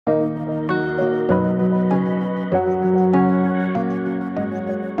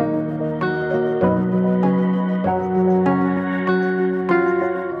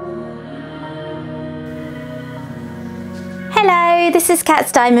Hello, this is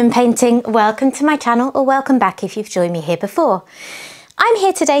Cat's Diamond Painting. Welcome to my channel, or welcome back if you've joined me here before. I'm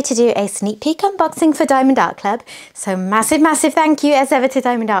here today to do a sneak peek unboxing for Diamond Art Club. So massive thank you as ever to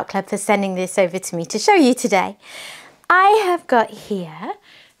Diamond Art Club for sending this over to me to show you today. I have got here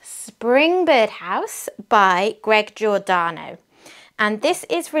Spring Birdhouse by Greg Giordano. And this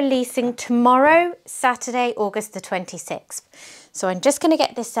is releasing tomorrow, Saturday, August the 26th. So I'm just going to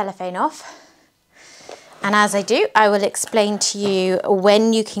get this cellophane off. And as I do, I will explain to you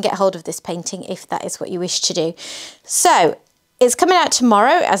when you can get hold of this painting if that is what you wish to do. So it's coming out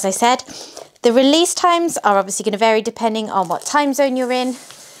tomorrow, as I said. The release times are obviously going to vary depending on what time zone you're in.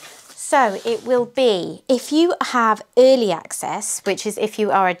 So it will be, if you have early access, which is if you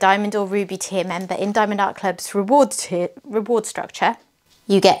are a Diamond or Ruby tier member in Diamond Art Club's reward structure,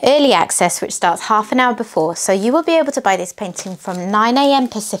 you get early access, which starts half an hour before. So you will be able to buy this painting from 9 AM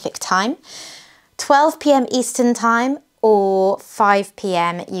Pacific time, 12 PM Eastern time, or 5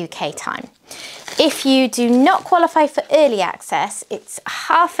 PM UK time. If you do not qualify for early access, it's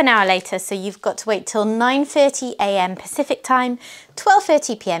half an hour later, so you've got to wait till 9:30 AM Pacific time,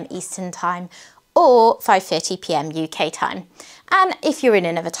 12:30 PM Eastern time, or 5:30 PM UK time. And if you're in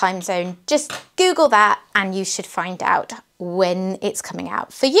another time zone, just Google that and you should find out when it's coming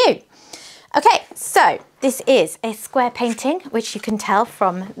out for you. Okay, so this is a square painting, which you can tell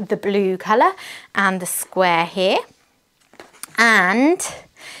from the blue colour and the square here. And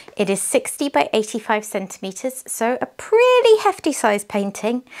it is 60 by 85 centimetres, so a pretty hefty size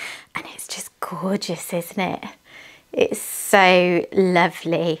painting. And it's just gorgeous, isn't it? It's so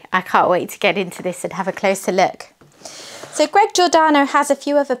lovely. I can't wait to get into this and have a closer look. So Greg Giordano has a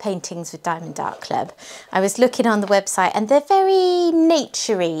few other paintings with Diamond Art Club. I was looking on the website and they're very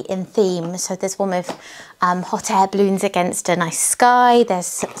naturey in theme. So there's one with hot air balloons against a nice sky. There's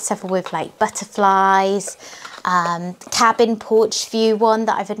several with like butterflies. Cabin porch view one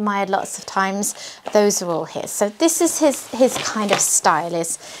that I've admired lots of times. Those are all his. So this is his kind of style,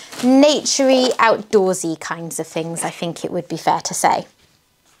 is naturey, outdoorsy kinds of things, I think it would be fair to say.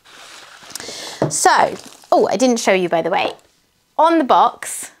 So, oh, I didn't show you, by the way. On the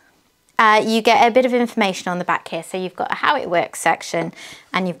box, you get a bit of information on the back here. So you've got a how it works section,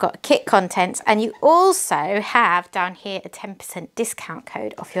 and you've got kit contents, and you also have down here a 10% discount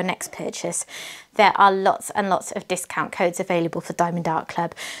code off your next purchase. There are lots and lots of discount codes available for Diamond Art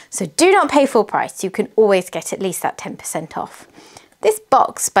Club. So do not pay full price. You can always get at least that 10% off. This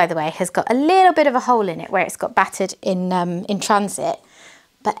box, by the way, has got a little bit of a hole in it where it's got battered in transit.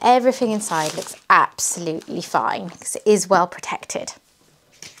 But everything inside looks absolutely fine because it is well protected.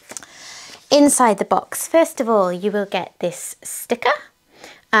 Inside the box, first of all, you will get this sticker,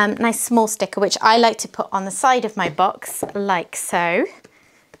 nice small sticker, which I like to put on the side of my box like so,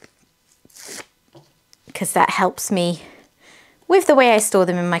 because that helps me with the way I store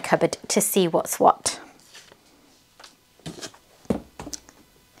them in my cupboard to see what's what.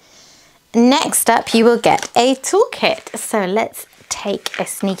 Next up, you will get a toolkit. So let's take a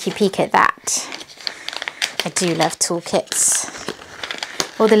sneaky peek at that. I do love toolkits.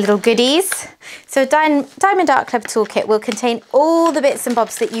 All the little goodies. So Diamond Art Club toolkit will contain all the bits and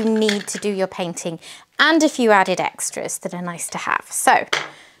bobs that you need to do your painting and a few added extras that are nice to have. So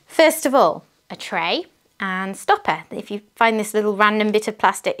first of all, a tray and stopper. If you find this little random bit of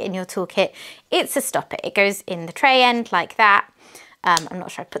plastic in your toolkit, it's a stopper. It goes in the tray end like that. I'm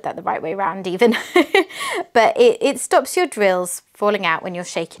not sure I put that the right way around even, but it stops your drills falling out when you're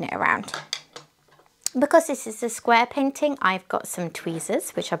shaking it around. Because this is a square painting, I've got some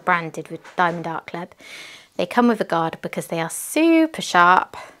tweezers, which are branded with Diamond Art Club. They come with a guard because they are super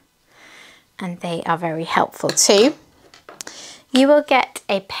sharp and they are very helpful too. You will get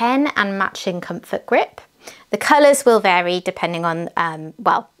a pen and matching comfort grip. The colours will vary depending on,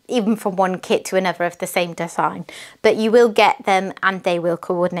 well, even from one kit to another of the same design, but you will get them and they will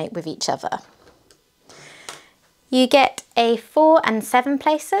coordinate with each other. You get a 4 and 7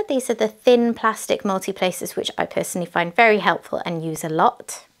 placer. These are the thin plastic multi-placers, which I personally find very helpful and use a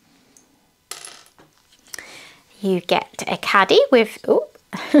lot. You get a caddy with a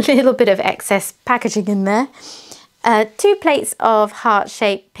little bit of excess packaging in there. 2 plates of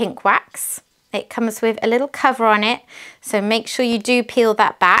heart-shaped pink wax. It comes with a little cover on it, so make sure you do peel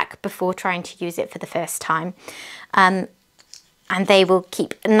that back before trying to use it for the first time. And they will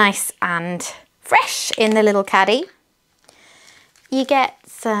keep nice and fresh in the little caddy. You get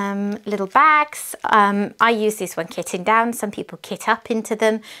some little bags. I use this one kitting down. Some people kit up into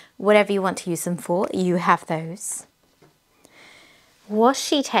them. Whatever you want to use them for, you have those.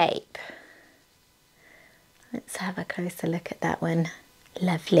 Washi tape. Let's have a closer look at that one.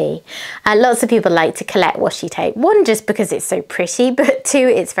 Lovely. Lots of people like to collect washi tape. One, just because it's so pretty, but two,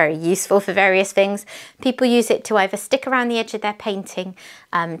 it's very useful for various things. People use it to either stick around the edge of their painting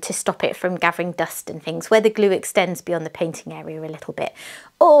to stop it from gathering dust and things, where the glue extends beyond the painting area a little bit.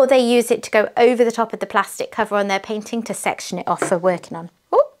 Or they use it to go over the top of the plastic cover on their painting to section it off for working on.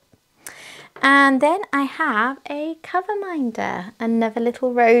 Ooh. And then I have a cover minder, another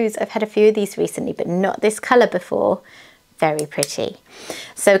little rose. I've had a few of these recently, but not this colour before. Very pretty.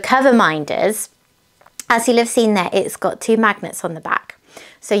 So cover minders, as you'll have seen there, it's got 2 magnets on the back.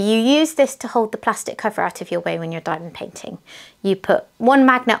 So you use this to hold the plastic cover out of your way when you're diamond painting. You put one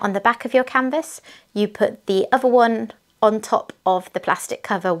magnet on the back of your canvas, you put the other one on top of the plastic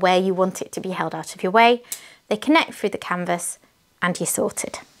cover where you want it to be held out of your way. They connect through the canvas and you're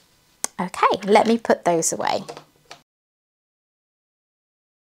sorted. Okay, let me put those away.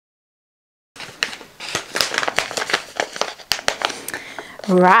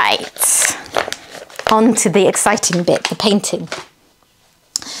 Right, on to the exciting bit, the painting.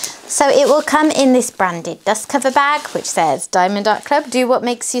 So it will come in this branded dust cover bag, which says Diamond Art Club, do what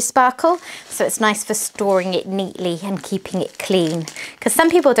makes you sparkle. So it's nice for storing it neatly and keeping it clean. Because some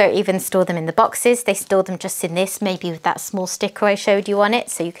people don't even store them in the boxes, they store them just in this, maybe with that small sticker I showed you on it,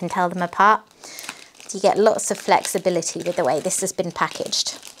 so you can tell them apart. So you get lots of flexibility with the way this has been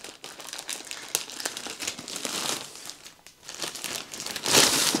packaged.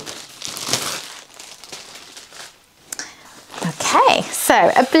 Okay,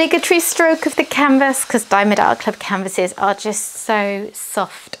 so obligatory stroke of the canvas, because Diamond Art Club canvases are just so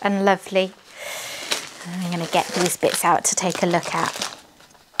soft and lovely. I'm going to get these bits out to take a look at.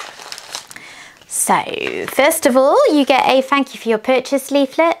 So first of all, you get a thank you for your purchase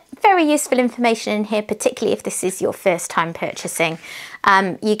leaflet. Very useful information in here, particularly if this is your first time purchasing.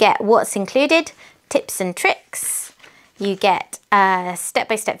 You get what's included, tips and tricks. You get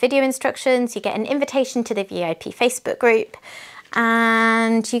step-by-step video instructions. You get an invitation to the VIP Facebook group.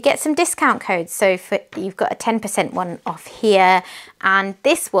 And you get some discount codes. So you've got a 10% one off here. And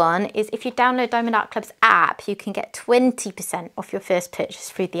this one is if you download Diamond Art Club's app, you can get 20% off your first purchase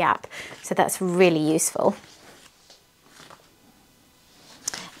through the app. So that's really useful.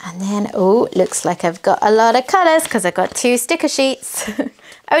 And then, oh, looks like I've got a lot of colours because I've got 2 sticker sheets.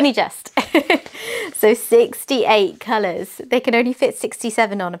 Only just. So 68 colours. They can only fit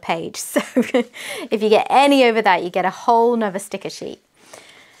 67 on a page. So if you get any over that, you get a whole nother sticker sheet.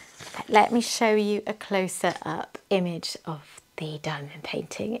 Let me show you a closer up image of the diamond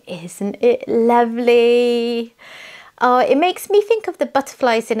painting. Isn't it lovely? Oh, it makes me think of the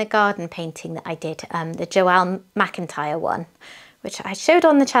butterflies in a garden painting that I did, the Joelle McIntyre one, which I showed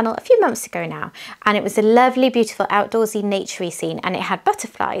on the channel a few months ago now. And it was a lovely, beautiful outdoorsy, naturey scene, and it had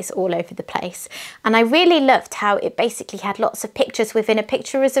butterflies all over the place. And I really loved how it basically had lots of pictures within a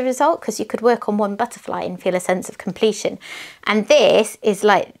picture as a result, because you could work on one butterfly and feel a sense of completion. And this is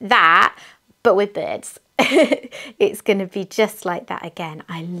like that, but with birds. It's gonna be just like that again.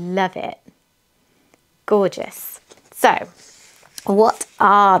 I love it. Gorgeous. So, what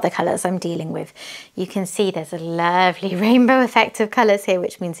are the colours I'm dealing with? You can see there's a lovely rainbow effect of colours here,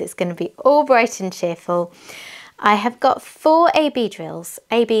 which means it's going to be all bright and cheerful. I have got 4 AB drills.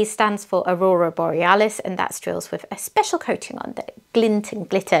 AB stands for Aurora Borealis, and that's drills with a special coating on that glint and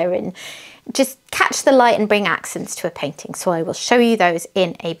glitter and just catch the light and bring accents to a painting. So I will show you those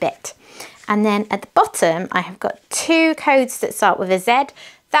in a bit. And then at the bottom, I have got 2 codes that start with a Z.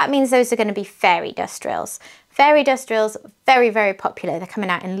 That means those are going to be fairy dust drills. Fairy dust drills, very, very popular. They're coming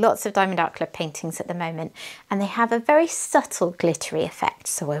out in lots of Diamond Art Club paintings at the moment, and they have a very subtle glittery effect.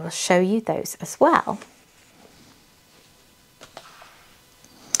 So I will show you those as well.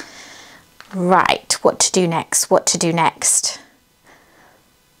 Right, what to do next? What to do next?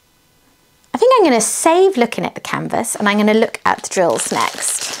 I think I'm going to save looking at the canvas and I'm going to look at the drills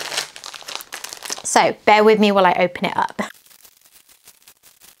next. So bear with me while I open it up.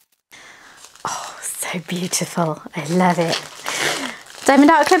 Oh, so beautiful. I love it. Diamond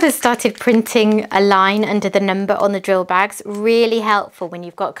Art Club has started printing a line under the number on the drill bags. Really helpful when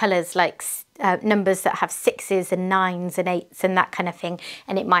you've got colours like numbers that have 6s and 9s and 8s and that kind of thing,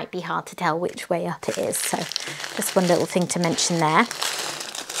 and it might be hard to tell which way up it is. So just one little thing to mention there.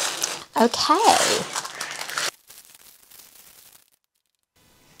 Okay.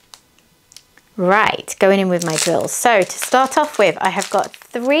 Right, going in with my drills. So to start off with, I have got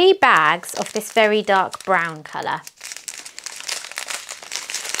 3 bags of this very dark brown colour.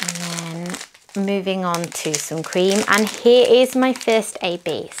 And then moving on to some cream. And here is my first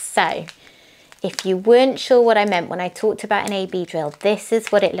AB. So if you weren't sure what I meant when I talked about an AB drill, this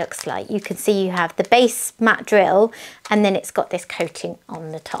is what it looks like. You can see you have the base matte drill and then it's got this coating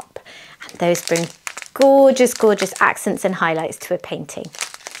on the top. And those bring gorgeous, gorgeous accents and highlights to a painting.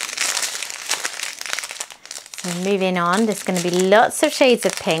 So moving on, there's going to be lots of shades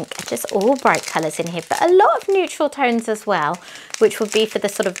of pink, just all bright colours in here, but a lot of neutral tones as well, which will be for the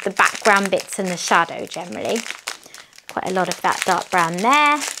sort of the background bits and the shadow generally. Quite a lot of that dark brown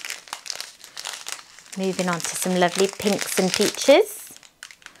there. Moving on to some lovely pinks and peaches.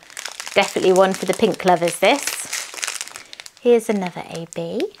 Definitely one for the pink lovers, this. Here's another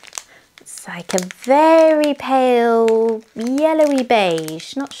AB. It's like a very pale yellowy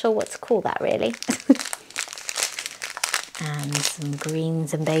beige. Not sure what to call that really. And some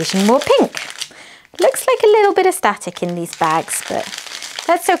greens and beige and more pink. Looks like a little bit of static in these bags, but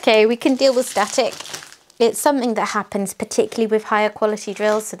that's okay. We can deal with static. It's something that happens particularly with higher quality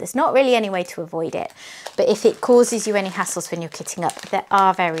drills, so there's not really any way to avoid it. But if it causes you any hassles when you're kitting up, there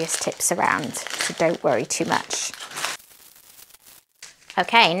are various tips around, so don't worry too much.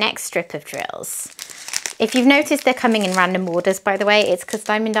 Okay, next strip of drills. If you've noticed they're coming in random orders, by the way, it's because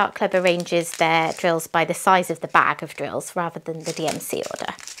Diamond Art Club arranges their drills by the size of the bag of drills rather than the DMC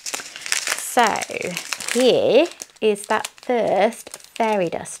order. So here is that first fairy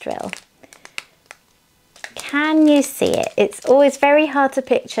dust drill. Can you see it? It's always very hard to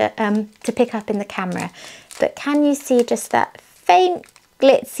pick up in the camera, but can you see just that faint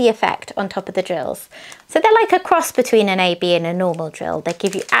glitzy effect on top of the drills? So they're like a cross between an AB and a normal drill. They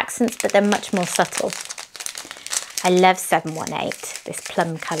give you accents, but they're much more subtle. I love 718, this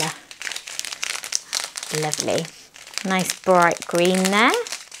plum colour. Lovely. Nice bright green there.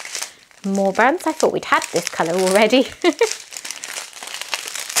 More browns. I thought we'd had this colour already.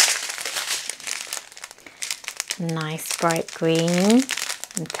 Nice bright green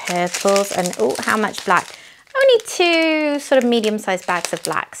and purples and oh, how much black? Only 2 sort of medium-sized bags of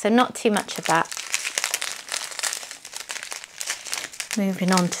black, so not too much of that.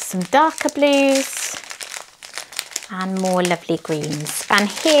 Moving on to some darker blues and more lovely greens. And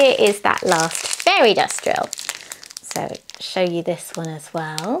here is that last fairy dust drill. So show you this one as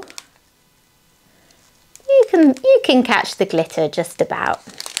well. You can catch the glitter just about.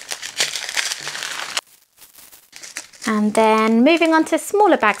 And then moving on to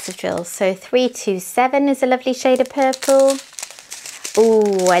smaller bags of drills. So 327 is a lovely shade of purple.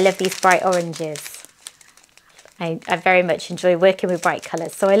 Oh, I love these bright oranges. I very much enjoy working with bright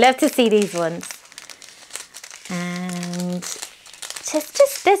colours, so I love to see these ones. And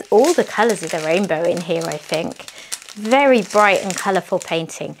just there's all the colours of the rainbow in here, I think. Very bright and colourful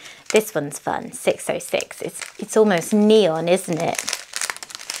painting. This one's fun, 606. It's almost neon, isn't it?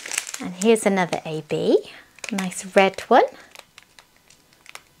 And here's another AB. Nice red one.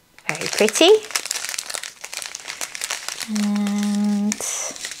 Very pretty. And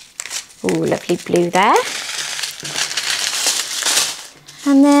oh, lovely blue there.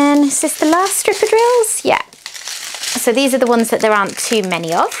 And then is this the last strip of drills? Yeah. So these are the ones that there aren't too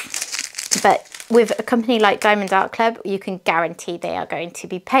many of, but with a company like Diamond Art Club, you can guarantee they are going to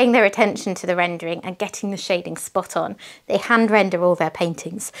be paying their attention to the rendering and getting the shading spot on. They hand render all their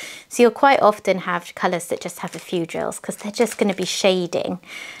paintings. So you'll quite often have colours that just have a few drills because they're just going to be shading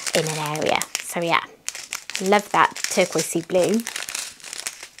in an area. So yeah, love that turquoisey blue.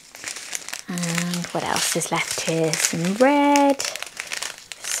 And what else is left here? Some red,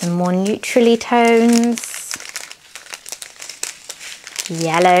 some more neutrally tones.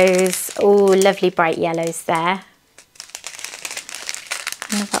 Yellows, oh lovely bright yellows there.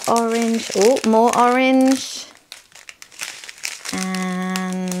 Another orange, oh more orange.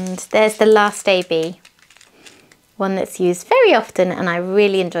 And there's the last AB, one that's used very often and I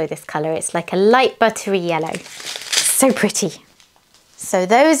really enjoy this colour. It's like a light buttery yellow, so pretty. So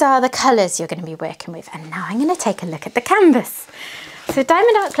those are the colours you're going to be working with, and now I'm going to take a look at the canvas. So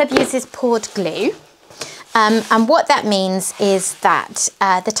Diamond Art Club uses poured glue. And what that means is that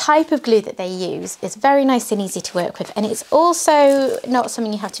the type of glue that they use is very nice and easy to work with, and it's also not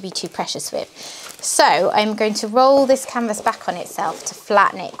something you have to be too precious with. So I'm going to roll this canvas back on itself to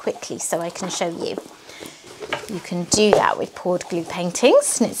flatten it quickly so I can show you. You can do that with poured glue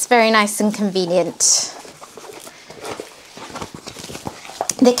paintings and it's very nice and convenient.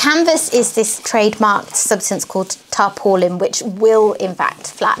 The canvas is this trademarked substance called tarpaulin, which will in fact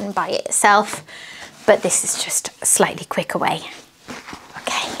flatten by itself. But this is just a slightly quicker way.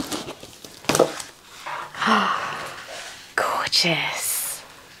 Okay. Gorgeous.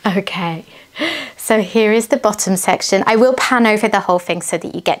 Okay. So So here is the bottom section. I will pan over the whole thing so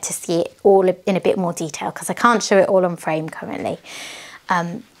that you get to see it all in a bit more detail, because I can't show it all on frame currently.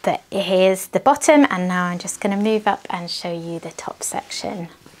 But here's the bottom, and now I'm just going to move up and show you the top section.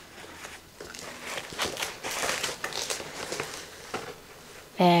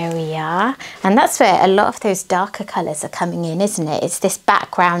 There we are. And that's where a lot of those darker colours are coming in, isn't it? It's this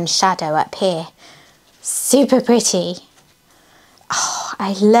background shadow up here. Super pretty. Oh,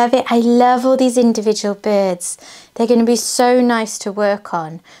 I love it. I love all these individual birds. They're going to be so nice to work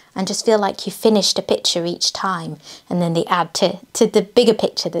on and just feel like you finished a picture each time, and then they add to the bigger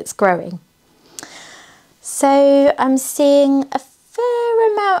picture that's growing. So I'm seeing a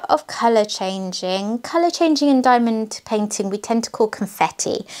fair amount of colour changing. Colour changing in diamond painting we tend to call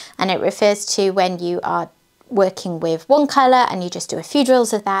confetti, and it refers to when you are working with one colour and you just do a few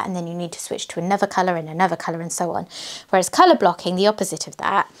drills of that, and then you need to switch to another colour and so on. Whereas colour blocking, the opposite of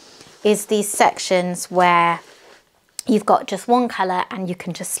that, is these sections where you've got just one colour and you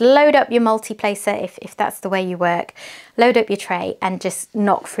can just load up your multi-placer if that's the way you work, load up your tray and just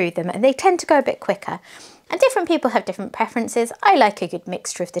knock through them, and they tend to go a bit quicker. And different people have different preferences. I like a good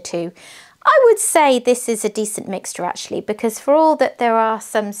mixture of the two. I would say this is a decent mixture actually, because for all that there are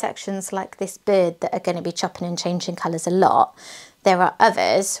some sections like this bird that are going to be chopping and changing colours a lot, there are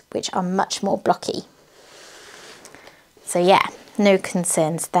others which are much more blocky. So yeah, no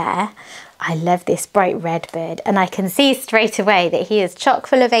concerns there. I love this bright red bird, and I can see straight away that he is chock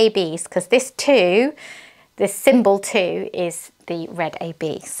full of ABs, because this 2, this symbol 2 is the red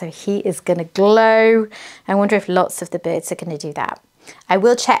AB. So he is going to glow. I wonder if lots of the birds are going to do that. I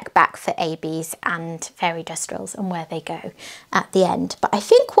will check back for ABs and fairy dust drills and where they go at the end. But I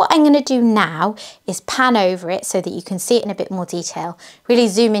think what I'm going to do now is pan over it so that you can see it in a bit more detail. Really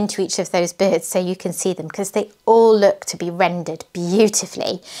zoom into each of those birds so you can see them, because they all look to be rendered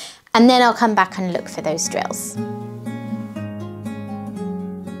beautifully. And then I'll come back and look for those drills.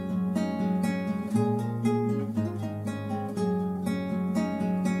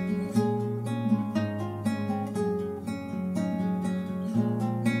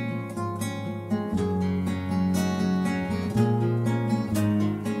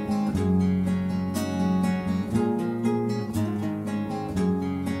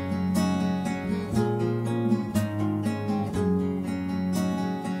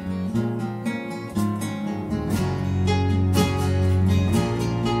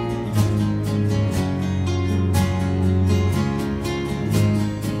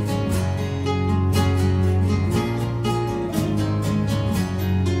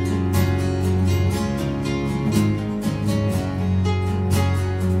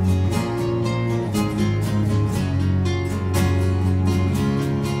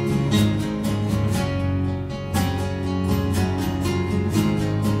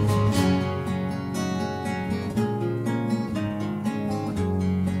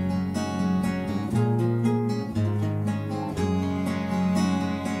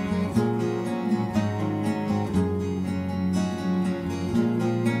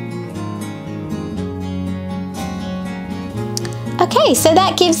 Okay, so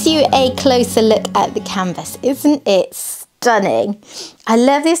that gives you a closer look at the canvas. Isn't it stunning? I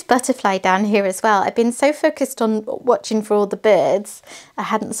love this butterfly down here as well. I've been so focused on watching for all the birds, I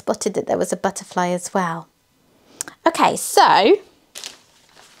hadn't spotted that there was a butterfly as well. Okay, so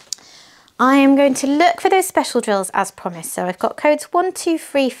I am going to look for those special drills as promised. So I've got codes 1, 2,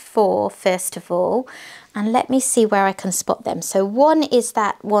 3, 4 first of all, and let me see where I can spot them. So 1 is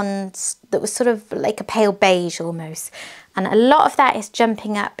that one that was sort of like a pale beige almost. And a lot of that is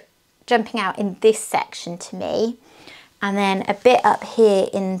jumping out in this section to me. And then a bit up here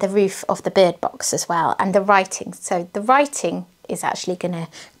in the roof of the bird box as well, and the writing. So the writing is actually going to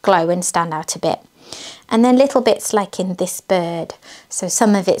glow and stand out a bit. And then little bits like in this bird. So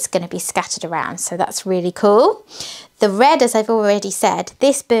some of it's going to be scattered around. So that's really cool. The red, as I've already said,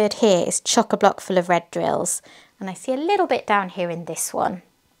 this bird here is chock-a-block full of red drills. And I see a little bit down here in this one.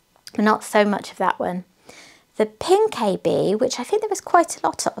 Not so much of that one. The pink AB, which I think there was quite a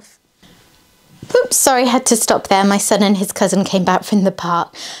lot of. Oops, sorry, I had to stop there. My son and his cousin came back from the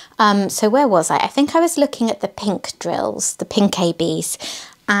park. So where was I? I think I was looking at the pink drills, the pink ABs.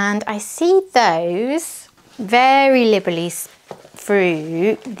 And I see those very liberally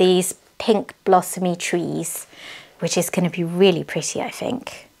through these pink blossomy trees, which is going to be really pretty, I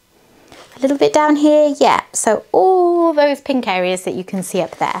think. A little bit down here, yeah. So all those pink areas that you can see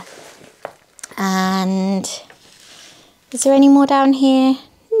up there. And is there any more down here?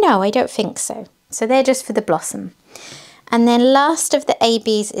 No, I don't think so. So they're just for the blossom. And then last of the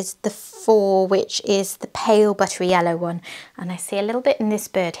ABs is the 4, which is the pale buttery yellow one. And I see a little bit in this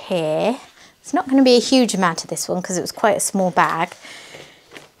bird here, It's not going to be a huge amount of this one because it was quite a small bag.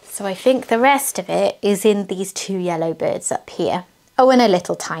 So I think the rest of it is in these 2 yellow birds up here. Oh, and a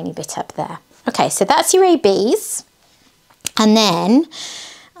little tiny bit up there. Okay, so that's your ABs. And then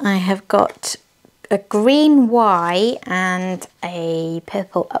I have got a green Y and a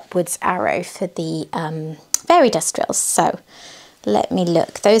purple upwards arrow for the fairy dust drills. So let me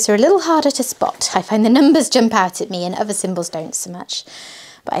look. Those are a little harder to spot. I find the numbers jump out at me and other symbols don't so much.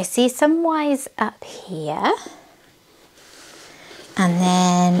 But I see some Ys up here. And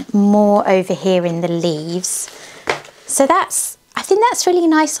then more over here in the leaves. So I think that's really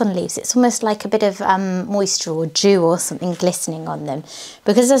nice on leaves. It's almost like a bit of moisture or dew or something glistening on them.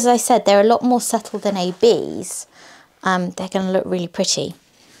 Because as I said, they're a lot more subtle than ABs. They're going to look really pretty.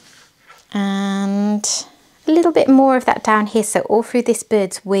 And a little bit more of that down here. So all through this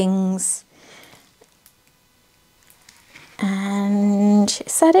bird's wings. And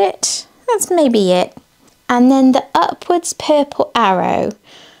is that it? That's maybe it. And then the upwards purple arrow.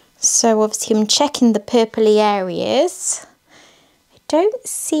 So obviously I'm checking the purpley areas. I don't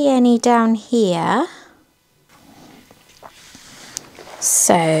see any down here.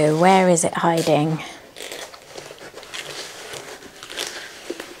 So where is it hiding?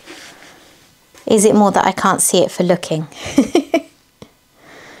 Is it more that I can't see it for looking?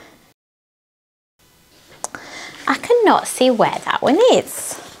 I cannot see where that one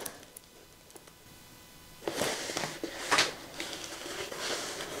is.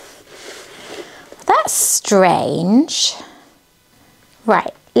 That's strange.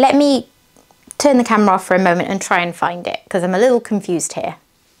 Right, let me turn the camera off for a moment and try and find it because I'm a little confused here.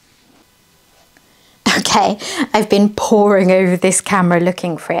 Okay, I've been poring over this camera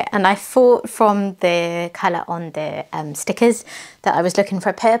looking for it, and I thought from the colour on the stickers that I was looking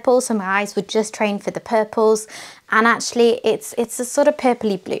for purple, so my eyes were just trained for the purples, and actually it's a sort of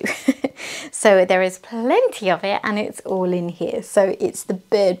purpley blue. So there is plenty of it and it's all in here. So it's the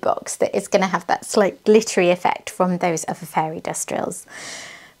bird box that is going to have that slight glittery effect from those other fairy dust drills.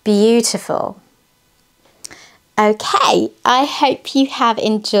 Beautiful. Okay, I hope you have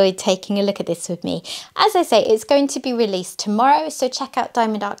enjoyed taking a look at this with me. As I say, it's going to be released tomorrow, so check out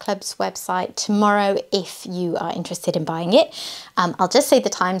Diamond Art Club's website tomorrow if you are interested in buying it. I'll just say the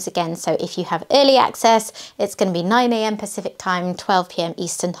times again, so if you have early access, it's going to be 9 AM Pacific time, 12 PM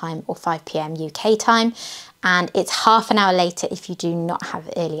Eastern time or 5 PM UK time, and it's half an hour later if you do not have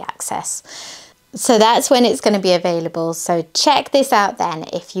early access. So that's when it's going to be available. So check this out then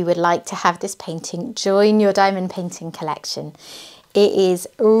if you would like to have this painting join your diamond painting collection. It is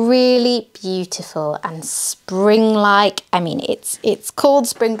really beautiful and spring-like. I mean, it's called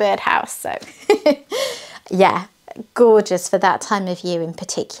Spring Birdhouse, so yeah, gorgeous for that time of year in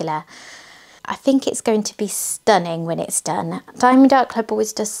particular. I think it's going to be stunning when it's done. Diamond Art Club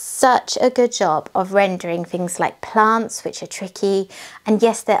always does such a good job of rendering things like plants, which are tricky. And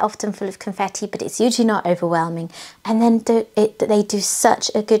yes, they're often full of confetti, but it's usually not overwhelming. And then they do such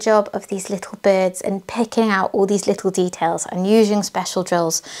a good job of these little birds and picking out all these little details and using special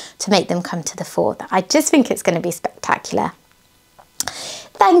drills to make them come to the fore. I just think it's going to be spectacular.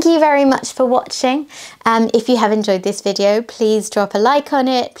 Thank you very much for watching. If you have enjoyed this video, please drop a like on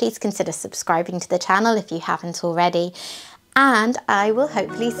it. Please consider subscribing to the channel if you haven't already. And I will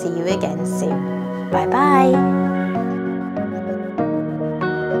hopefully see you again soon. Bye bye.